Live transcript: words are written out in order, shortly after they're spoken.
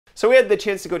So we had the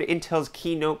chance to go to Intel's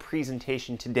keynote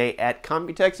presentation today at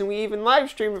Computex, and we even live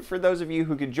streamed it for those of you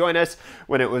who could join us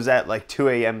when it was at like 2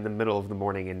 a.m. in the middle of the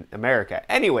morning in America.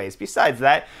 Anyways, besides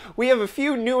that, we have a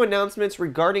few new announcements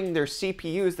regarding their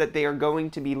CPUs that they are going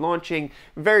to be launching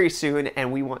very soon,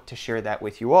 and we want to share that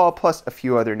with you all, plus a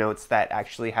few other notes that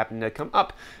actually happened to come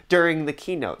up during the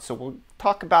keynote. So we'll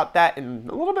talk about that and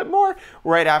a little bit more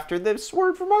right after this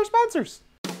word from our sponsors.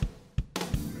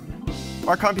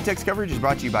 Our Computex coverage is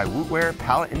brought to you by Wootware,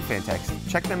 Palette, and Fantex.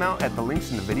 Check them out at the links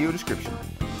in the video description.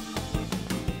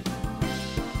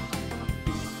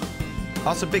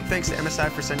 Also, big thanks to MSI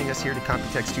for sending us here to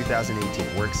Computex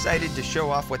 2018. We're excited to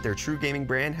show off what their true gaming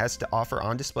brand has to offer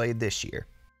on display this year.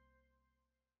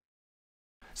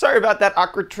 Sorry about that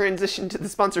awkward transition to the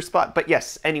sponsor spot, but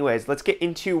yes, anyways, let's get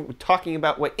into talking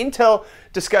about what Intel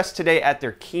discussed today at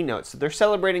their keynote. So they're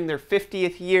celebrating their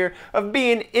 50th year of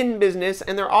being in business,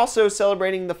 and they're also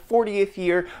celebrating the 40th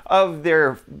year of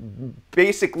their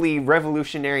basically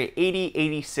revolutionary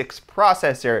 8086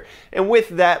 processor. And with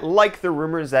that, like the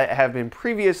rumors that have been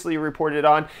previously reported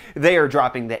on, they are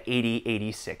dropping the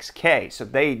 8086K. So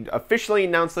they officially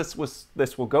announced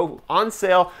this will go on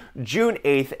sale June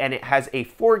 8th, and it has a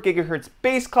 4 gigahertz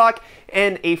base clock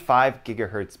and a 5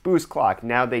 gigahertz boost clock.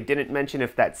 Now, they didn't mention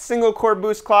if that's single core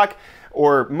boost clock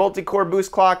or multi-core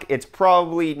boost clock. It's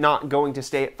probably not going to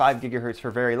stay at 5 gigahertz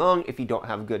for very long if you don't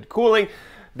have good cooling.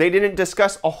 They didn't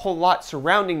discuss a whole lot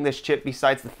surrounding this chip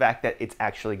besides the fact that it's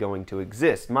actually going to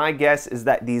exist. My guess is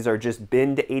that these are just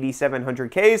binned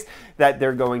 8700Ks that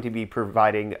they're going to be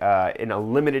providing in a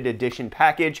limited edition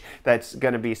package. That's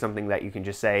going to be something that you can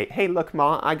just say, hey, look,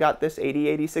 Ma, I got this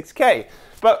 8086K.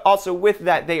 But also with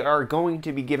that, they are going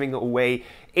to be giving away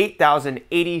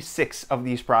 8,086 of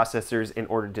these processors in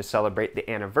order to celebrate the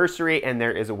anniversary, and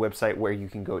there is a website where you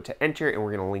can go to enter, and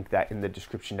we're going to link that in the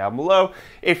description down below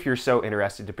if you're so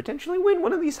interested to potentially win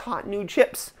one of these hot new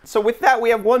chips. So with that, we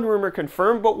have one rumor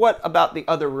confirmed, but what about the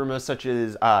other rumors such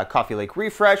as Coffee Lake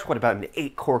Refresh? What about an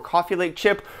 8-core Coffee Lake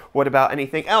chip? What about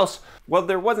anything else? Well,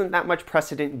 there wasn't that much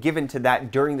precedent given to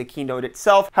that during the keynote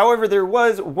itself. However, there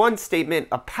was one statement,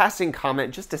 a passing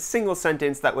comment, just a single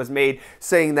sentence that was made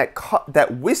saying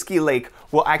that Whiskey Lake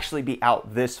will actually be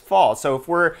out this fall. So if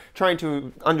we're trying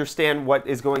to understand what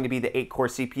is going to be the 8-core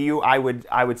CPU,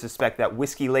 I would suspect that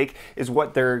Whiskey Lake is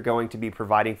what they're going to be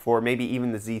providing for, maybe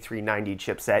even the Z390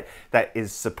 chipset that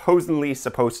is supposedly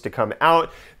supposed to come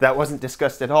out. That wasn't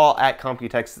discussed at all at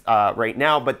Computex right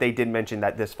now, but they did mention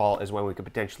that this fall is when we could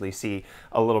potentially see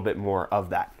a little bit more of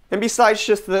that. And besides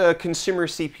just the consumer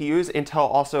CPUs, Intel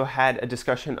also had a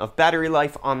discussion of battery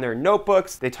life on their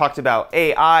notebooks. They talked about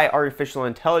AI, artificial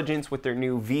intelligence, with their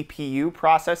new VPU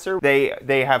processor.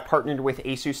 They have partnered with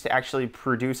Asus to actually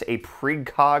produce a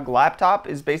precog laptop.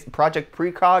 Project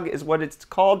Precog is what it's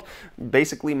called.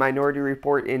 Basically, Minority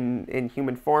Report in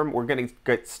human form. We're going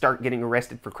to start getting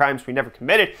arrested for crimes we never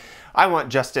committed. I want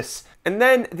justice. And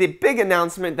then the big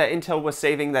announcement that Intel was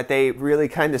saving that they really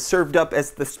kind of served up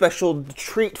as the special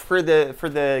treat for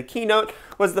the keynote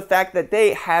was the fact that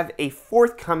they have a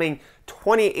forthcoming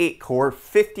 28-core,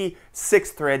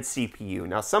 56-thread CPU.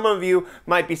 Now, some of you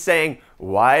might be saying,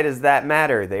 why does that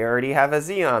matter? They already have a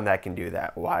Xeon that can do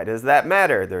that. Why does that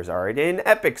matter? There's already an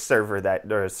EPYC server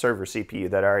CPU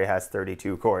that already has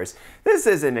 32 cores. This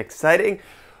isn't exciting.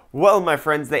 Well, my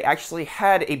friends, they actually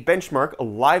had a benchmark, a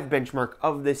live benchmark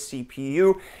of this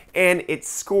CPU, and it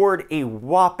scored a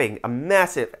whopping,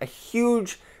 a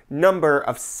huge number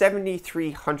of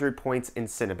 7,300 points in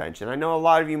Cinebench. And I know a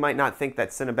lot of you might not think that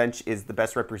Cinebench is the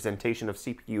best representation of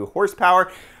CPU horsepower,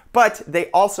 but they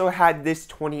also had this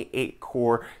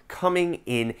 28-core coming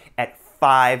in at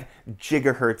 5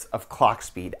 gigahertz of clock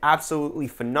speed. Absolutely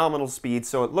phenomenal speed.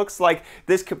 So it looks like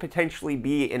this could potentially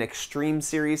be an Extreme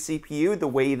Series CPU, the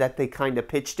way that they kind of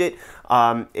pitched it.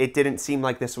 It didn't seem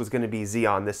like this was going to be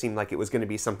Xeon. This seemed like it was going to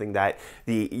be something that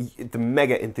the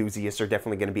mega enthusiasts are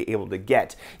definitely going to be able to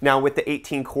get. Now, with the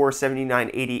 18-core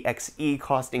 7980XE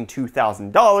costing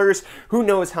 $2,000, who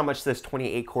knows how much this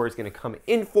 28-core is going to come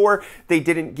in for. They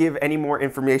didn't give any more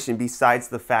information besides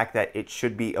the fact that it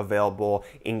should be available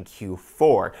in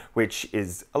Q4, which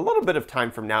is a little bit of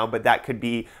time from now, but that could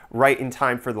be right in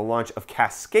time for the launch of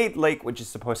Cascade Lake, which is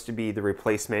supposed to be the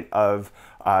replacement of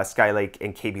Skylake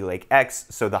and Kaby Lake X.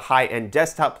 So the high-end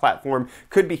desktop platform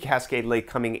could be Cascade Lake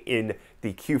coming in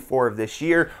the Q4 of this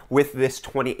year with this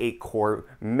 28-core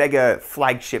mega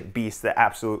flagship beast that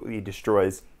absolutely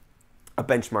destroys a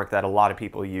benchmark that a lot of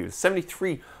people use.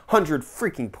 7,300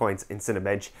 freaking points in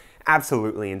Cinebench.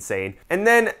 Absolutely insane. And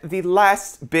then the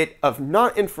last bit of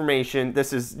not information,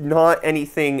 this is not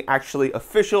anything actually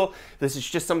official, this is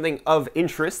just something of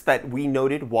interest that we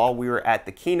noted while we were at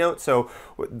the keynote. So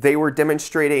they were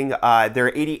demonstrating their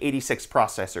 8086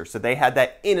 processor. So they had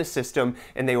that in a system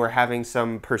and they were having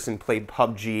some person play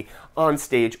PUBG on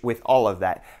stage with all of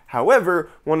that.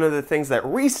 However, one of the things that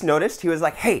Reece noticed, he was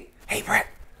like, hey Brett,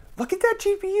 look at that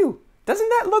GPU. Doesn't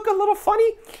that look a little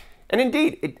funny? And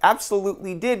indeed, it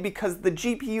absolutely did, because the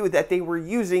GPU that they were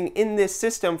using in this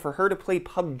system for her to play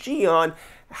PUBG on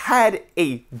had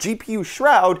a GPU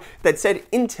Shroud that said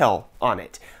Intel on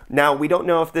it. Now, we don't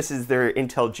know if this is their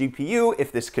Intel GPU,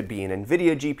 if this could be an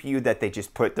NVIDIA GPU that they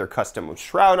just put their custom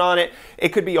Shroud on it.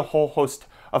 It could be a whole host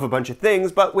of a bunch of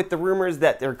things, but with the rumors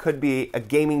that there could be a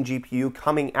gaming GPU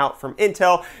coming out from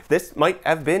Intel, this might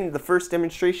have been the first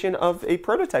demonstration of a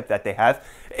prototype that they have.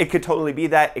 It could totally be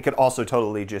that. It could also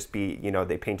totally just be, you know,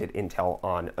 they painted Intel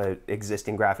on an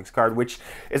existing graphics card, which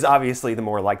is obviously the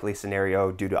more likely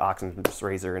scenario due to Oxygen's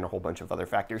Razor and a whole bunch of other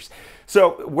factors.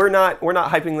 So we're not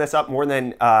hyping this up more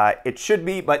than it should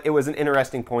be, but it was an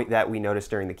interesting point that we noticed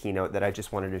during the keynote that I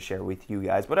just wanted to share with you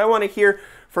guys. But I want to hear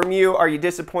from you. Are you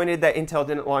disappointed that Intel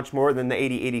didn't launch more than the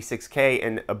 8086K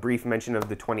and a brief mention of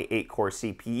the 28-core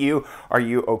CPU? Are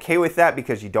you okay with that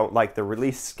because you don't like the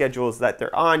release schedules that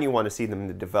they're on? You want to see them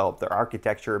to develop their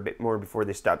architecture a bit more before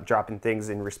they stop dropping things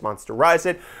in response to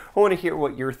Ryzen? I want to hear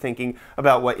what you're thinking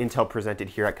about what Intel presented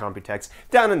here at Computex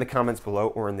down in the comments below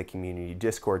or in the community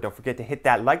Discord. Don't forget to hit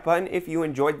that like button if you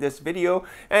enjoyed this video,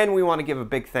 and we want to give a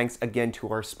big thanks again to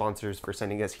our sponsors for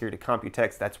sending us here to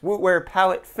Computex. That's Wootware,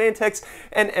 Palette, Fantex,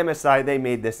 and MSI. They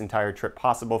made this entire trip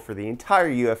possible for the entire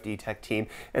UFD Tech team,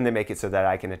 and they make it so that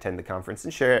I can attend the conference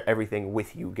and share everything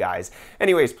with you guys.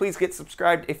 Anyways, please get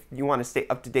subscribed if you want to stay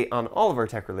up to date on all of our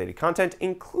tech-related content,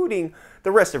 including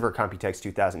the rest of our Computex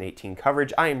 2018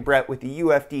 coverage. I am Brett with the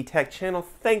UFD Tech channel.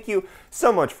 Thank you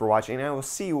so much for watching, and I will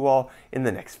see you all in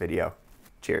the next video.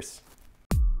 Cheers.